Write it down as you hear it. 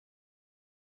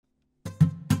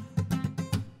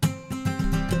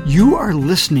You are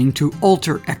listening to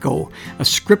Altar Echo, a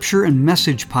scripture and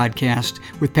message podcast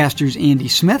with Pastors Andy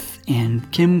Smith and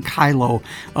Kim Kylo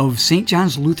of St.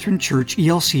 John's Lutheran Church,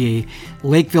 ELCA,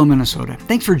 Lakeville, Minnesota.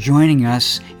 Thanks for joining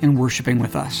us and worshiping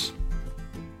with us.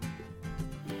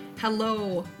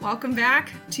 Hello, welcome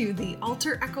back to the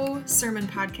Altar Echo Sermon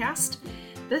Podcast.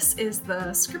 This is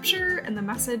the scripture and the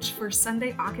message for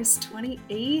Sunday, August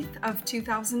 28th of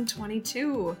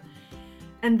 2022.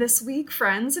 And this week,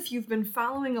 friends, if you've been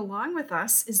following along with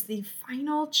us, is the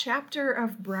final chapter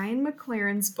of Brian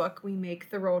McLaren's book, We Make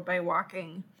the Road by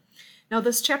Walking. Now,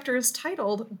 this chapter is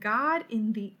titled God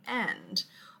in the End,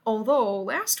 although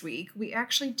last week we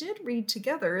actually did read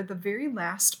together the very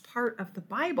last part of the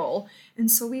Bible,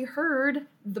 and so we heard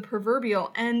the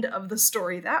proverbial end of the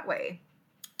story that way.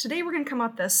 Today we're going to come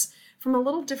at this from a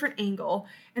little different angle,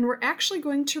 and we're actually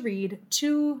going to read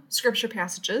two scripture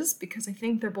passages because I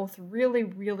think they're both really,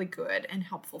 really good and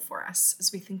helpful for us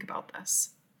as we think about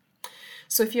this.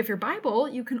 So if you have your Bible,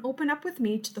 you can open up with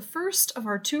me to the first of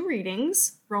our two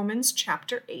readings, Romans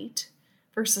chapter 8,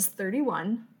 verses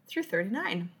 31 through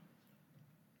 39.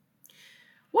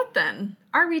 What then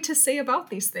are we to say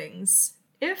about these things?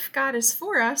 If God is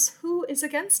for us, who is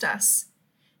against us?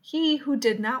 He who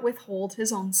did not withhold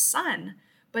his own Son,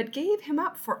 but gave him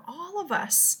up for all of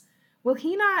us, will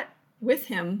he not with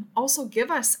him also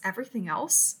give us everything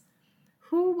else?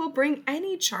 Who will bring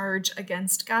any charge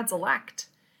against God's elect?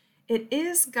 It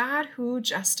is God who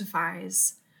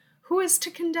justifies. Who is to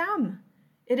condemn?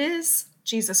 It is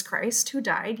Jesus Christ who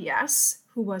died, yes,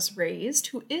 who was raised,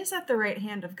 who is at the right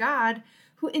hand of God,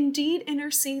 who indeed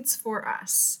intercedes for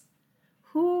us.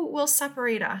 Who will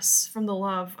separate us from the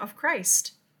love of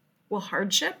Christ? Will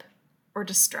hardship or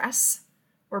distress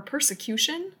or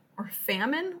persecution, or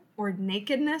famine, or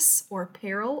nakedness, or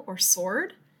peril, or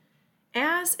sword?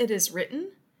 As it is written,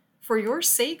 for your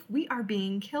sake we are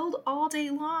being killed all day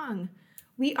long.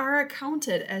 We are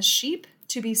accounted as sheep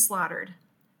to be slaughtered.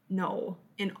 No,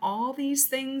 in all these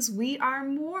things we are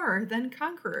more than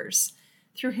conquerors,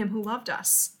 through him who loved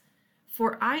us.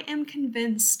 For I am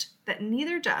convinced that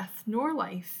neither death, nor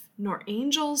life, nor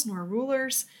angels, nor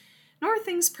rulers, nor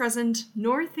things present,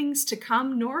 nor things to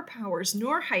come, nor powers,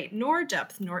 nor height, nor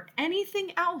depth, nor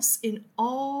anything else in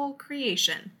all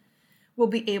creation will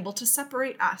be able to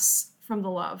separate us from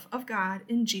the love of God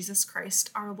in Jesus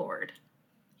Christ our Lord.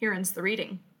 Here ends the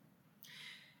reading.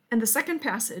 And the second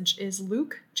passage is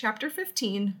Luke chapter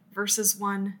 15, verses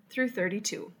 1 through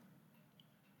 32.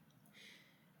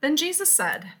 Then Jesus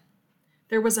said,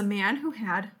 there was a man who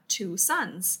had 2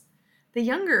 sons. The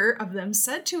younger of them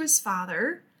said to his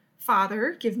father,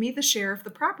 Father, give me the share of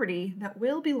the property that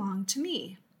will belong to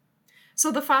me.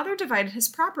 So the father divided his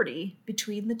property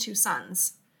between the 2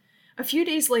 sons. A few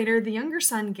days later, the younger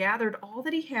son gathered all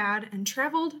that he had and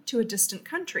traveled to a distant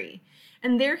country,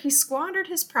 and there he squandered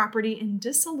his property in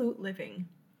dissolute living.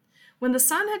 When the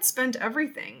son had spent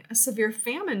everything, a severe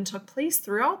famine took place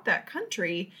throughout that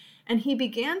country, and he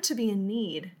began to be in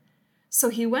need. So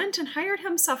he went and hired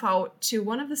himself out to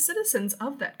one of the citizens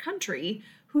of that country,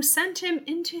 who sent him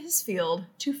into his field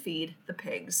to feed the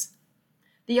pigs.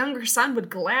 The younger son would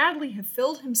gladly have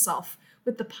filled himself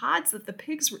with the pods that the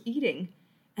pigs were eating,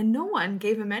 and no one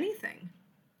gave him anything.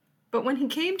 But when he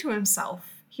came to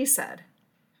himself, he said,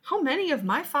 how many of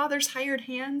my father's hired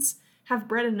hands have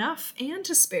bread enough and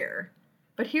to spare?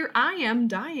 But here I am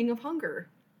dying of hunger.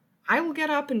 I will get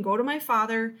up and go to my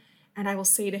father, and I will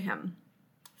say to him,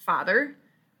 Father,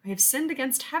 I have sinned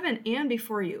against heaven and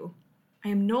before you. I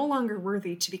am no longer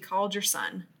worthy to be called your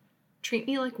son. Treat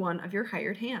me like one of your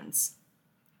hired hands.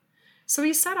 So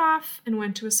he set off and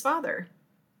went to his father.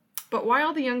 But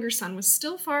while the younger son was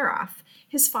still far off,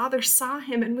 his father saw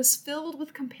him and was filled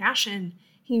with compassion.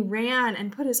 He ran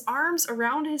and put his arms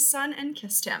around his son and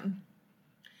kissed him.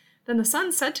 Then the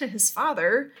son said to his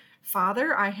father,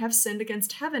 Father, I have sinned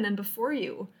against heaven and before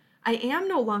you. I am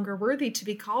no longer worthy to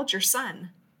be called your son.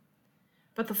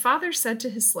 But the father said to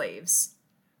his slaves,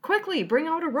 Quickly, bring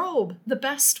out a robe, the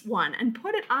best one, and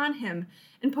put it on him,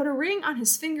 and put a ring on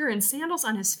his finger and sandals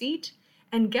on his feet,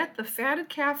 and get the fatted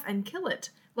calf and kill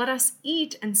it. Let us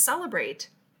eat and celebrate.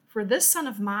 For this son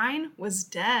of mine was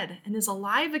dead and is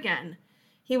alive again.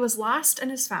 He was lost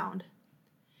and is found.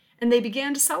 And they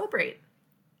began to celebrate.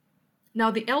 Now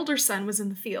the elder son was in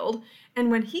the field, and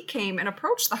when he came and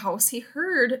approached the house, he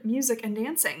heard music and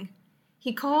dancing.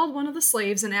 He called one of the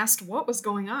slaves and asked what was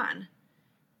going on.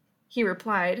 He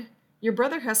replied, Your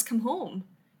brother has come home.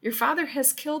 Your father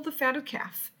has killed the fatted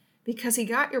calf, because he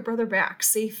got your brother back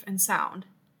safe and sound.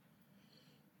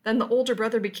 Then the older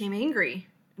brother became angry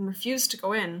and refused to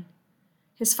go in.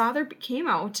 His father came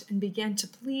out and began to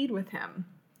plead with him.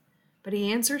 But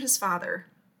he answered his father,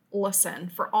 "Listen,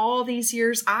 for all these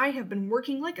years I have been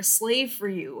working like a slave for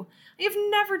you. I have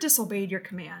never disobeyed your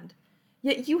command.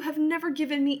 Yet you have never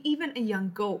given me even a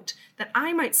young goat that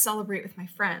I might celebrate with my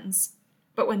friends.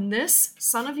 But when this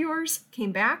son of yours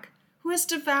came back, who has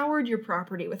devoured your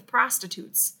property with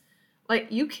prostitutes,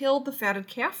 like you killed the fatted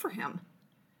calf for him."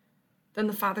 Then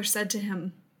the father said to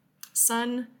him,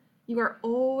 "Son, you are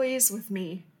always with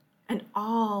me, and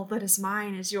all that is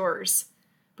mine is yours.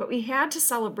 But we had to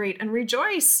celebrate and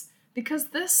rejoice, because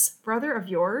this brother of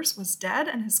yours was dead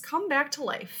and has come back to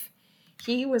life.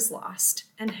 He was lost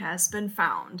and has been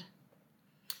found."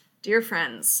 Dear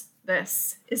friends,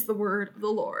 this is the word of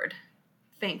the Lord.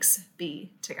 Thanks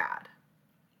be to God.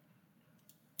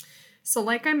 So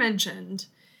like I mentioned,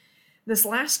 this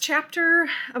last chapter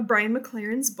of Brian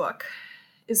McLaren's book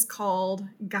is called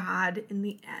God in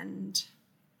the End.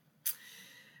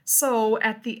 So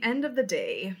at the end of the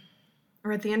day,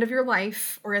 or at the end of your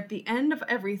life, or at the end of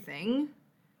everything,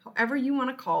 however you want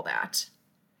to call that,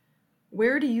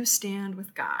 where do you stand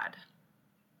with God?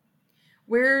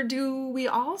 Where do we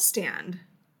all stand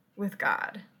with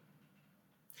God?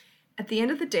 At the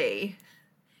end of the day,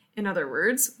 in other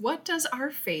words, what does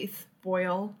our faith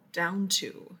boil down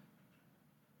to?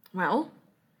 Well,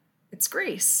 it's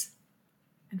grace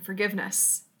and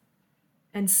forgiveness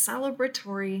and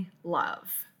celebratory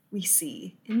love we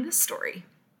see in this story,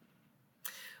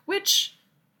 which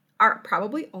are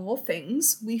probably all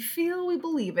things we feel we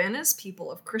believe in as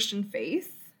people of Christian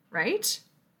faith, right?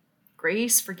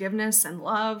 Grace, forgiveness, and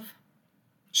love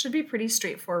should be pretty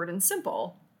straightforward and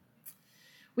simple.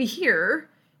 We hear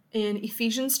in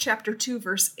Ephesians chapter 2,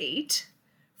 verse 8,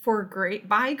 "For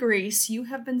by grace you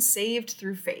have been saved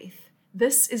through faith.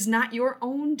 This is not your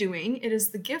own doing, it is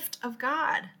the gift of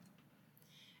God."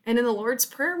 And in the Lord's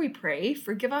Prayer we pray,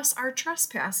 "Forgive us our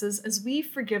trespasses as we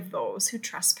forgive those who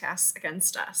trespass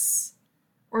against us."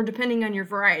 Or depending on your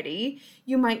variety,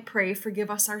 you might pray, "Forgive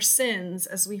us our sins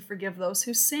as we forgive those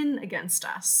who sin against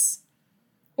us."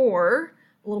 Or,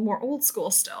 a little more old school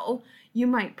still, you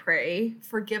might pray,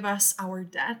 "Forgive us our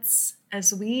debts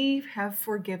as we have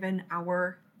forgiven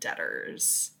our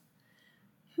debtors."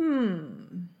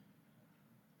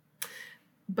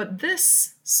 But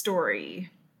this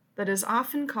story that is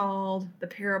often called the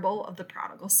parable of the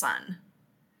prodigal son,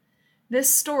 this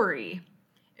story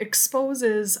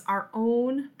exposes our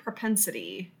own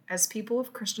propensity as people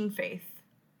of Christian faith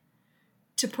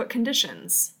to put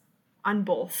conditions on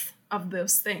both of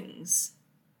those things.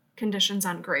 Conditions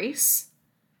on grace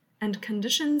and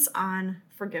conditions on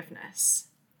forgiveness.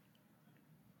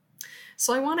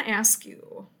 So I want to ask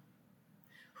you,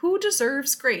 who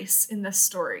deserves grace in this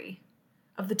story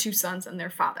of the two sons and their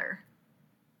father?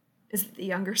 Is it the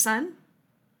younger son?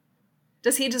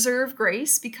 Does he deserve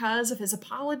grace because of his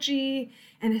apology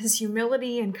and his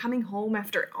humility and coming home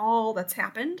after all that's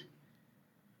happened?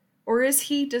 Or is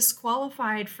he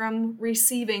disqualified from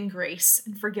receiving grace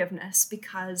and forgiveness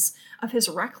because of his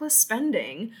reckless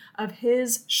spending of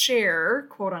his share,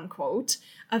 quote unquote,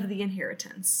 of the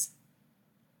inheritance?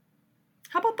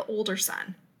 How about the older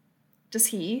son? Does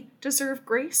he deserve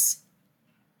grace?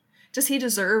 Does he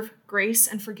deserve grace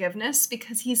and forgiveness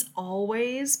because he's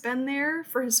always been there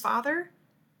for his father?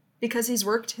 Because he's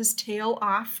worked his tail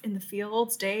off in the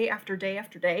fields day after day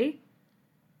after day?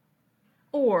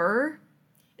 Or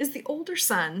is the older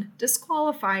son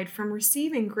disqualified from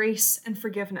receiving grace and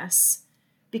forgiveness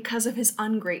because of his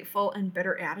ungrateful and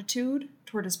bitter attitude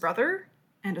toward his brother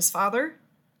and his father?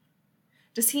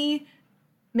 Does he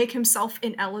make himself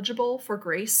ineligible for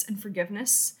grace and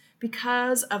forgiveness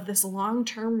because of this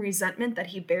long-term resentment that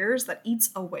he bears that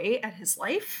eats away at his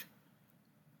life?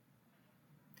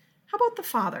 How about the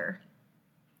father?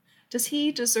 Does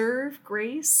he deserve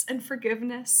grace and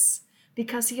forgiveness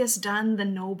because he has done the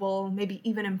noble, maybe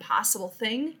even impossible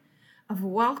thing of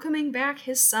welcoming back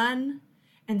his son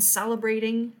and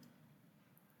celebrating?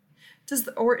 Is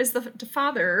the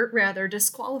father rather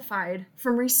disqualified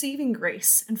from receiving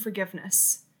grace and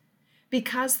forgiveness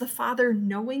because the father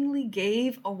knowingly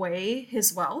gave away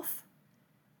his wealth?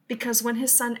 Because when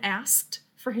his son asked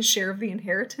for his share of the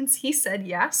inheritance, he said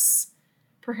yes,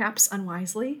 perhaps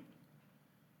unwisely?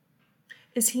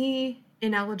 Is he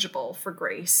ineligible for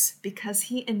grace because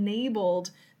he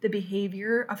enabled the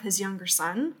behavior of his younger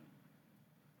son?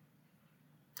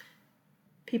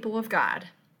 People of God,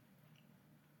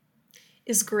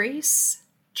 is grace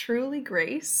truly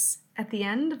grace at the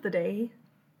end of the day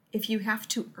if you have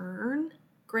to earn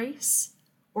grace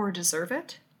or deserve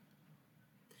it?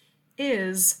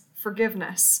 Is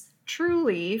forgiveness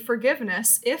truly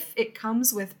forgiveness if it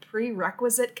comes with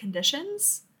prerequisite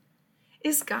conditions?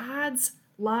 Is God's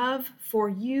love for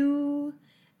you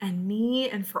and me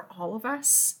and for all of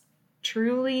us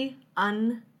truly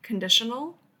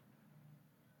unconditional?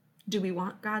 Do we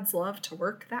want God's love to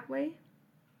work that way?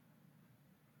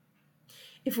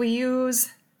 If we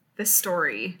use this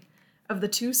story of the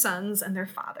two sons and their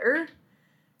father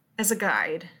as a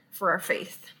guide for our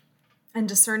faith and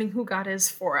discerning who God is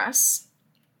for us,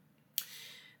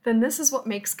 then this is what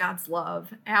makes God's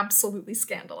love absolutely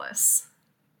scandalous.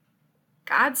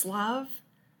 God's love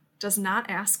does not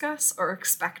ask us or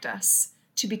expect us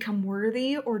to become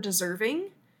worthy or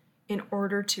deserving in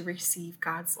order to receive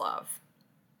God's love.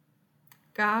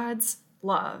 God's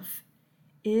love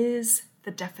is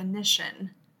the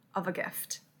definition of a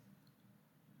gift.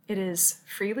 It is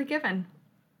freely given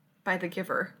by the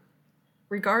giver,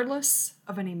 regardless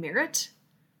of any merit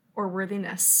or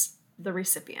worthiness of the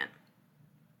recipient.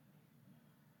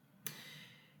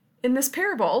 In this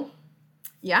parable,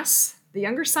 yes, the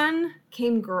younger son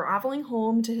came groveling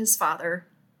home to his father,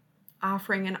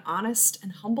 offering an honest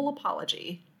and humble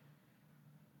apology,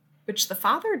 which the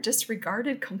father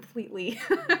disregarded completely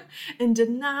and did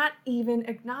not even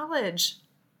acknowledge.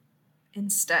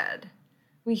 Instead,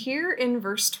 we hear in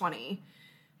verse 20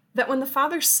 that when the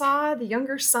father saw the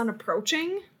younger son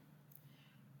approaching,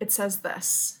 it says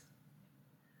this: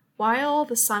 "While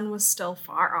the son was still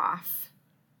far off,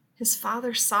 his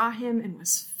father saw him and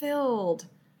was filled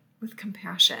with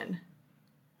compassion.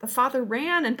 The father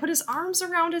ran and put his arms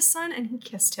around his son and he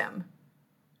kissed him.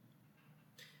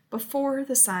 Before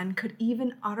the son could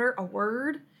even utter a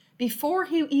word, before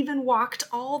he even walked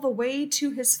all the way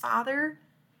to his father,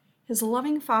 his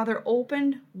loving father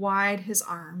opened wide his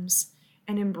arms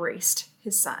and embraced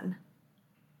his son.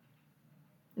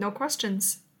 No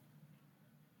questions,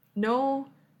 no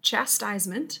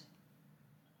chastisement,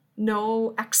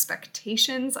 no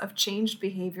expectations of changed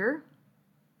behavior,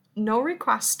 no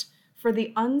request for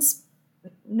the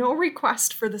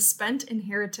spent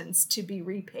inheritance to be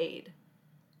repaid,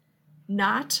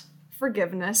 not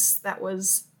forgiveness that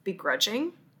was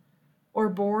begrudging or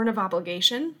born of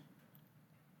obligation.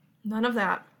 None of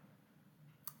that.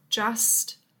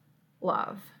 Just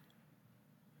love,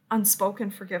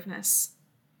 unspoken forgiveness,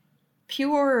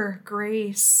 pure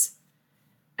grace,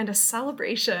 and a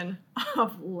celebration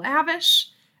of lavish,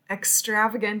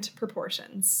 extravagant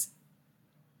proportions.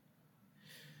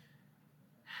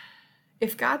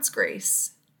 If God's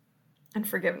grace and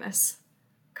forgiveness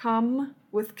come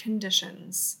with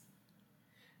conditions,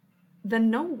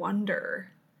 then no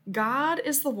wonder God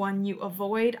is the one you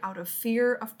avoid out of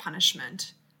fear of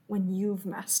punishment when you've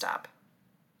messed up.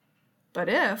 But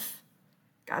if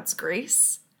God's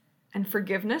grace and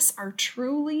forgiveness are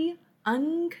truly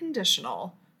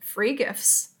unconditional, free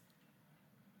gifts,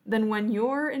 then when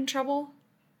you're in trouble,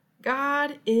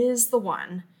 God is the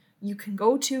one you can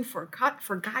go to for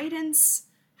guidance,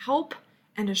 help,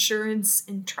 and assurance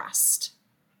in trust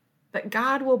that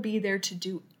God will be there to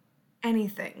do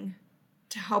anything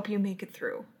to help you make it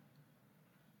through.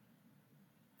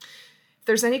 If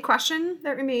there's any question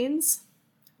that remains,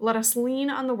 let us lean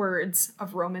on the words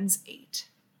of Romans 8.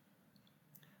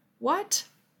 What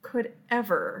could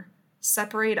ever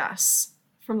separate us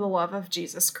from the love of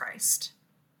Jesus Christ?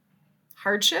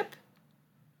 Hardship?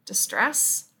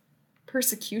 Distress?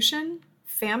 Persecution?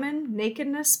 Famine?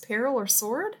 Nakedness? Peril? Or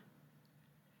sword?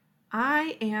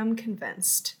 I am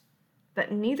convinced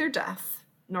that neither death,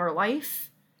 nor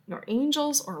life, nor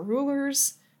angels or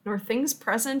rulers, nor things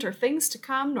present or things to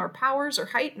come, nor powers or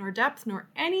height, nor depth, nor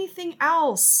anything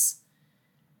else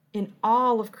in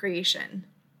all of creation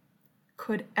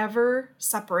could ever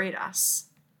separate us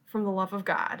from the love of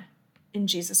God in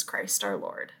Jesus Christ our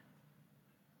Lord.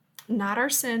 Not our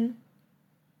sin,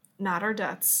 not our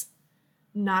debts,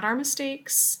 not our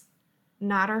mistakes,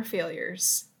 not our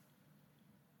failures,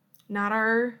 not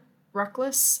our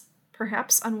reckless,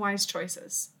 perhaps unwise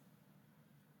choices.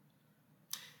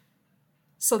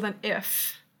 So then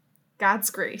if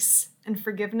God's grace and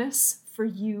forgiveness for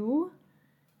you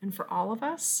and for all of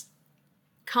us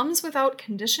comes without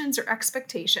conditions or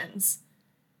expectations,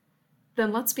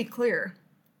 then let's be clear.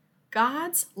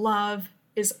 God's love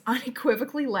is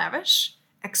unequivocally lavish,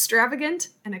 extravagant,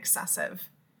 and excessive.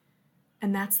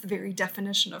 And that's the very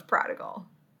definition of prodigal.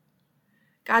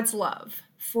 God's love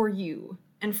for you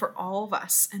and for all of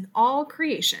us and all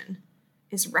creation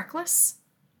is reckless,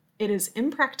 it is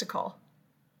impractical,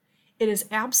 it is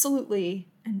absolutely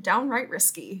and downright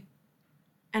risky,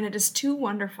 and it is too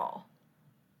wonderful.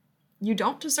 You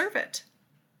don't deserve it.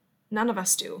 None of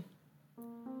us do.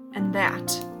 And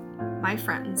that, my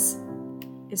friends,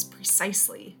 is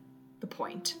precisely the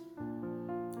point.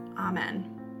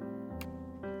 Amen.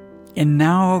 And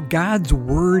now God's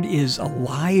Word is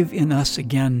alive in us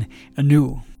again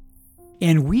anew.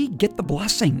 And we get the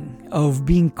blessing of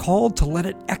being called to let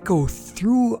it echo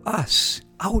through us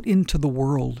out into the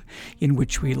world in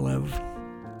which we live.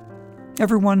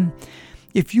 Everyone,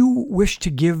 if you wish to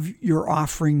give your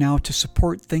offering now to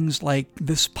support things like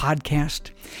this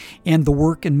podcast and the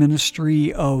work and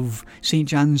ministry of St.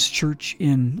 John's Church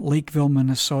in Lakeville,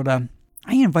 Minnesota,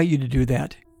 I invite you to do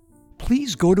that.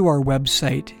 Please go to our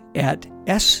website at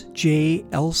sjlcl.org.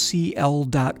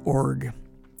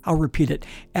 I'll repeat it,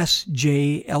 sjlcl.org.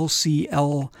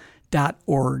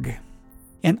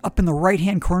 And up in the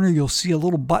right-hand corner, you'll see a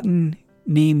little button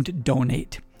named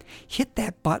Donate. Hit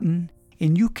that button,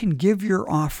 and you can give your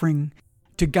offering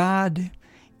to God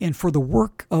and for the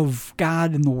work of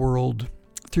God in the world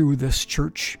through this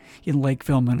church in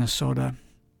Lakeville, Minnesota.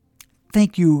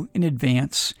 Thank you in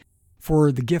advance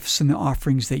for the gifts and the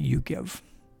offerings that you give.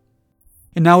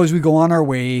 And now as we go on our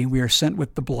way, we are sent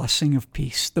with the blessing of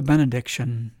peace, the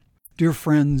benediction. Dear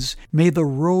friends, may the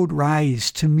road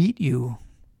rise to meet you.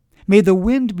 May the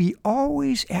wind be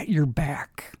always at your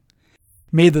back.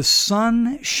 May the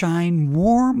sun shine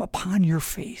warm upon your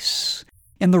face,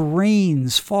 and the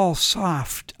rains fall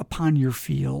soft upon your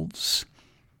fields.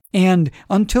 And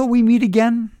until we meet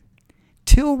again,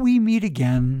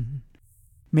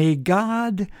 may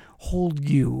God hold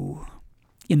you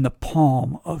in the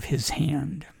palm of His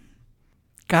hand.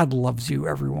 God loves you,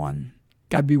 everyone.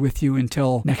 God be with you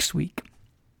until next week.